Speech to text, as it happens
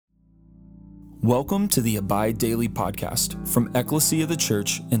Welcome to the Abide Daily podcast from Ecclesia the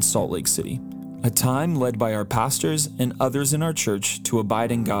Church in Salt Lake City, a time led by our pastors and others in our church to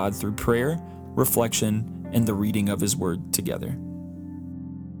abide in God through prayer, reflection, and the reading of His Word together.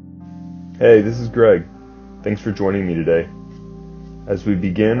 Hey, this is Greg. Thanks for joining me today. As we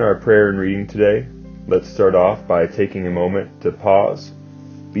begin our prayer and reading today, let's start off by taking a moment to pause,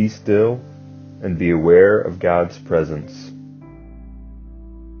 be still, and be aware of God's presence.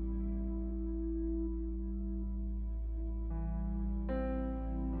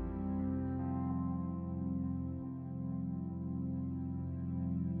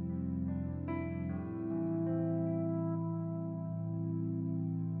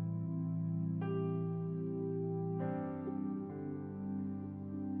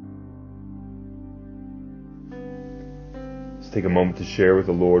 Take a moment to share with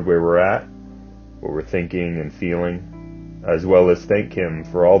the Lord where we're at, what we're thinking and feeling, as well as thank Him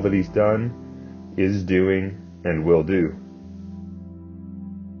for all that He's done, is doing, and will do.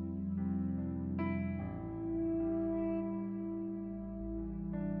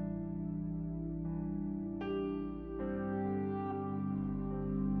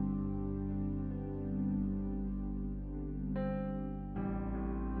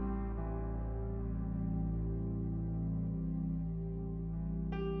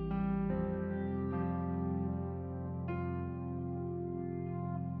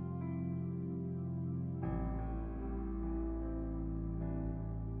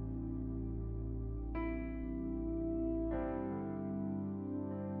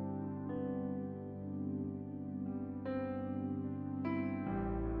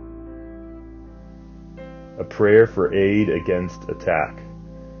 A prayer for aid against attack.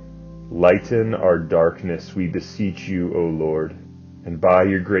 Lighten our darkness, we beseech you, O Lord, and by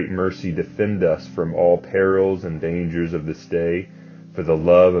your great mercy defend us from all perils and dangers of this day, for the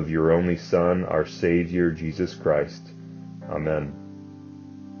love of your only Son, our Savior, Jesus Christ. Amen.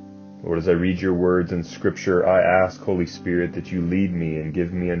 Lord, as I read your words in Scripture, I ask, Holy Spirit, that you lead me and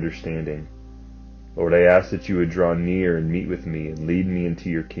give me understanding. Lord, I ask that you would draw near and meet with me and lead me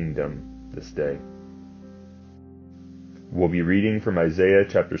into your kingdom this day. We'll be reading from Isaiah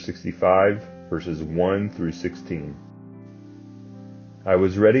chapter 65, verses 1 through 16. I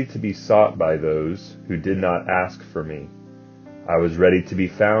was ready to be sought by those who did not ask for me. I was ready to be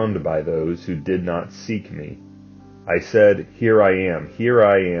found by those who did not seek me. I said, here I am,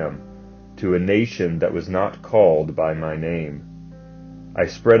 to a nation that was not called by my name. I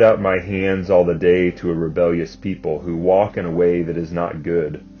spread out my hands all the day to a rebellious people who walk in a way that is not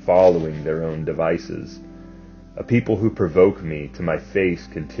good, following their own devices. A people who provoke me to my face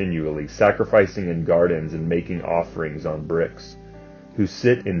continually, sacrificing in gardens and making offerings on bricks, who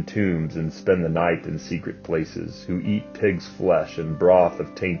sit in tombs and spend the night in secret places, who eat pig's flesh and broth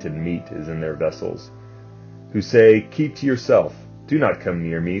of tainted meat is in their vessels, who say, keep to yourself, do not come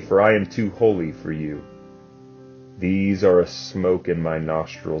near me, for I am too holy for you. These are a smoke in my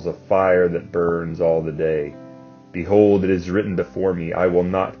nostrils, a fire that burns all the day. Behold, it is written before me, I will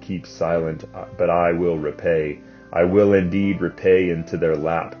not keep silent, but I will repay. I will indeed repay into their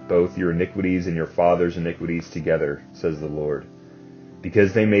lap both your iniquities and your father's iniquities together, says the Lord.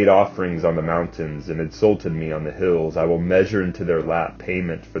 Because they made offerings on the mountains and insulted me on the hills, I will measure into their lap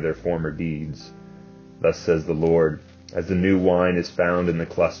payment for their former deeds. Thus says the Lord, as the new wine is found in the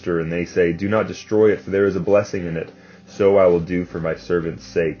cluster, and they say, do not destroy it, for there is a blessing in it, so I will do for my servant's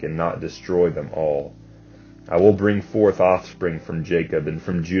sake, and not destroy them all. I will bring forth offspring from Jacob, and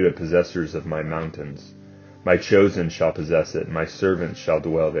from Judah possessors of my mountains. My chosen shall possess it, my servants shall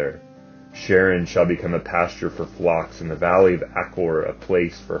dwell there. Sharon shall become a pasture for flocks, and the valley of Achor a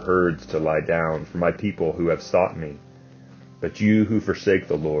place for herds to lie down, for my people who have sought me. But you who forsake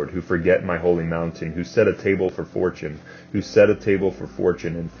the Lord, who forget my holy mountain, who set a table for fortune,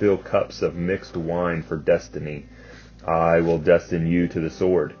 and fill cups of mixed wine for destiny, I will destine you to the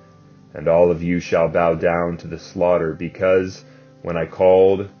sword. And all of you shall bow down to the slaughter, because when I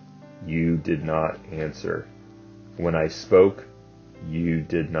called, you did not answer. When I spoke, you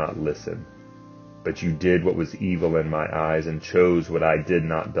did not listen. But you did what was evil in my eyes, and chose what I did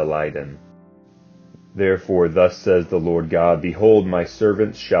not delight in. Therefore thus says the Lord God, behold, my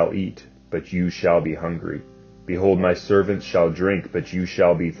servants shall eat, but you shall be hungry. Behold, my servants shall drink, but you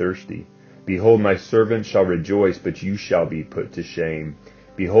shall be thirsty. Behold, my servants shall rejoice, but you shall be put to shame.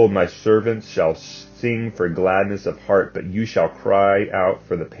 Behold, my servants shall sing for gladness of heart, but you shall cry out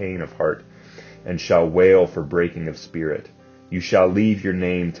for the pain of heart, and shall wail for breaking of spirit. You shall leave your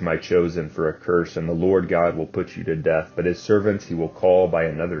name to my chosen for a curse, and the Lord God will put you to death, but his servants he will call by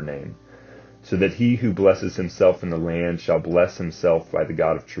another name. so that he who blesses himself in the land shall bless himself by the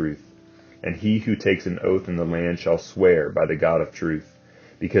God of truth. and he who takes an oath in the land shall swear by the God of truth,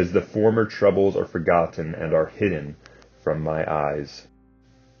 because the former troubles are forgotten and are hidden from my eyes.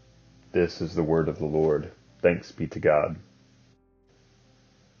 This is the word of the Lord. Thanks be to God.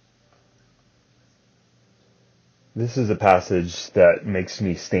 This is a passage that makes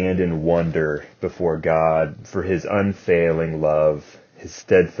me stand in wonder before God for his unfailing love, his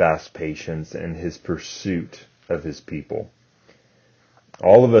steadfast patience, and his pursuit of his people.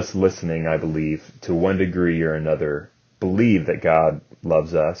 All of us listening, I believe, to one degree or another, believe that God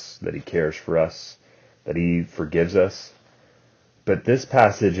loves us, that he cares for us, that he forgives us. But this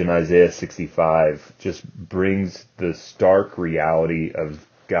passage in Isaiah 65 just brings the stark reality of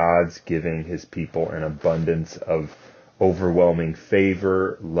God's giving his people an abundance of overwhelming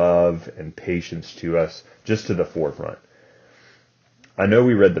favor, love, and patience to us just to the forefront. I know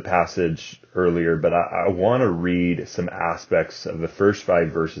we read the passage earlier, but I want to read some aspects of the first 5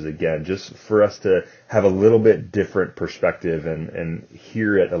 verses again, just for us to have a little bit different perspective and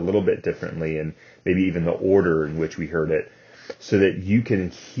hear it a little bit differently, and maybe even the order in which we heard it, so that you can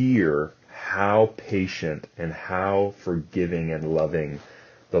hear how patient and how forgiving and loving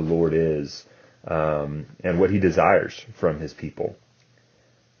the Lord is, and what he desires from his people.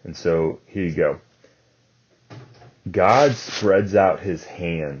 And so here you go. God spreads out his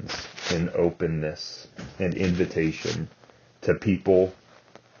hands in openness and invitation to people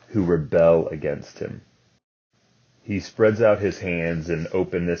who rebel against him. He spreads out his hands in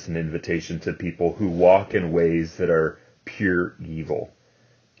openness and invitation to people who walk in ways that are pure evil.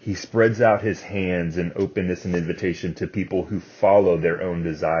 He spreads out his hands in openness and invitation to people who follow their own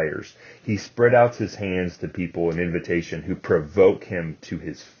desires. He spread out his hands to people in invitation who provoke him to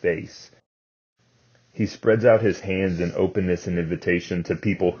his face. He spreads out his hands in openness and invitation to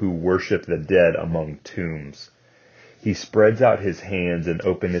people who worship the dead among tombs. He spreads out his hands in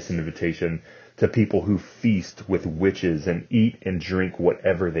openness and invitation to people who feast with witches and eat and drink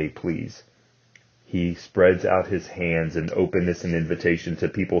whatever they please. He spreads out his hands in openness and invitation to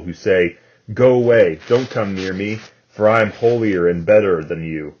people who say, "Go away, don't come near me, for I am holier and better than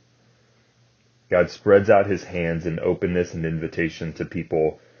you." God spreads out his hands in openness and invitation to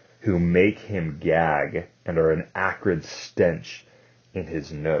people who make him gag and are an acrid stench in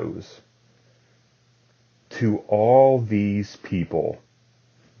his nose. To all these people,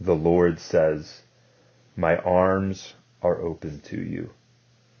 the Lord says, "My arms are open to you.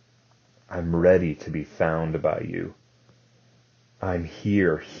 I'm ready to be found by you. I'm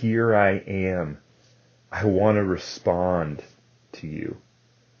here. Here I am. I want to respond to you."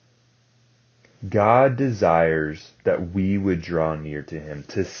 God desires that we would draw near to him,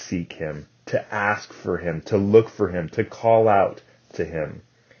 to seek him, to ask for him, to look for him, to call out to him.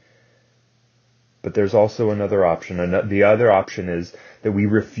 But there's also another option. The other option is that we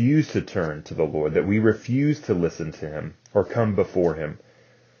refuse to turn to the Lord, that we refuse to listen to him or come before him.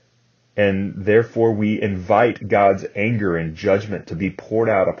 And therefore we invite God's anger and judgment to be poured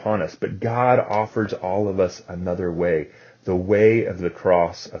out upon us. But God offers all of us another way, the way of the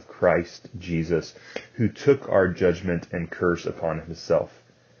cross of Christ Jesus, who took our judgment and curse upon himself.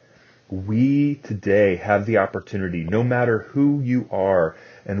 We today have the opportunity, no matter who you are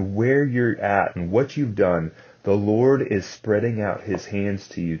and where you're at and what you've done, the Lord is spreading out his hands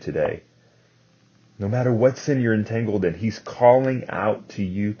to you today. No matter what sin you're entangled in, he's calling out to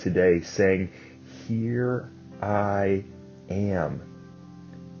you today saying, "Here I am."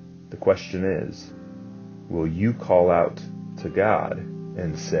 The question is, will you call out to God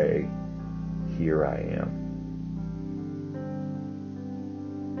and say, "Here I am"?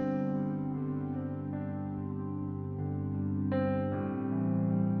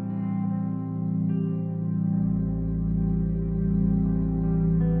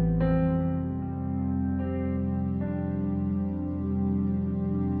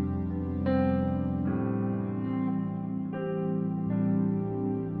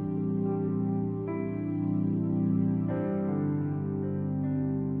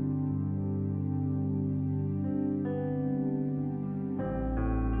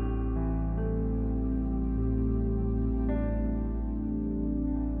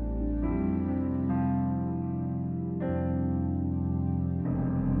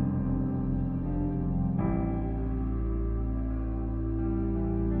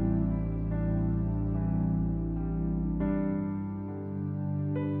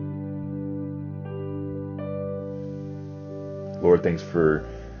 Lord, thanks for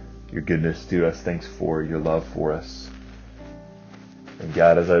your goodness to us. Thanks for your love for us. And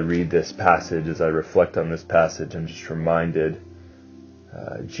God, as I read this passage, as I reflect on this passage, I'm just reminded,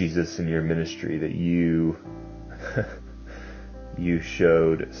 Jesus, in your ministry, that you you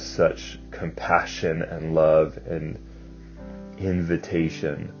showed such compassion and love and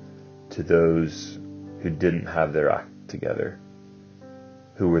invitation to those who didn't have their act together,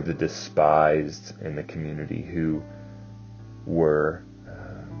 who were the despised in the community, who were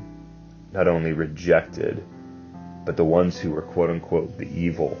not only rejected, but the ones who were quote unquote the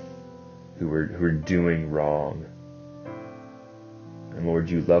evil, who were doing wrong. And Lord,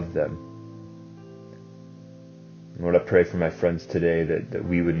 you love them. Lord, I pray for my friends today that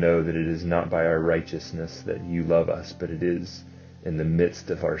we would know that it is not by our righteousness that you love us, but it is in the midst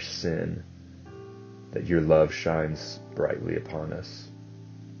of our sin that your love shines brightly upon us.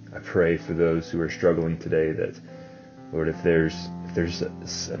 I pray for those who are struggling today that, Lord, if there's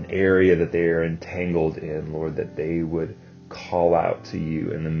an area that they are entangled in, Lord, that they would call out to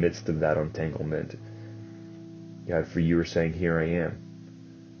you in the midst of that entanglement. God, for you are saying, here I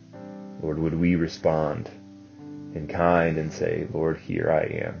am. Lord, would we respond in kind and say, Lord, here I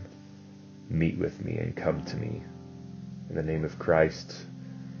am. Meet with me and come to me. In the name of Christ,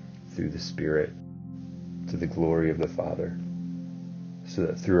 through the Spirit, to the glory of the Father, so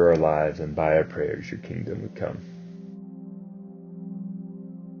that through our lives and by our prayers your kingdom would come.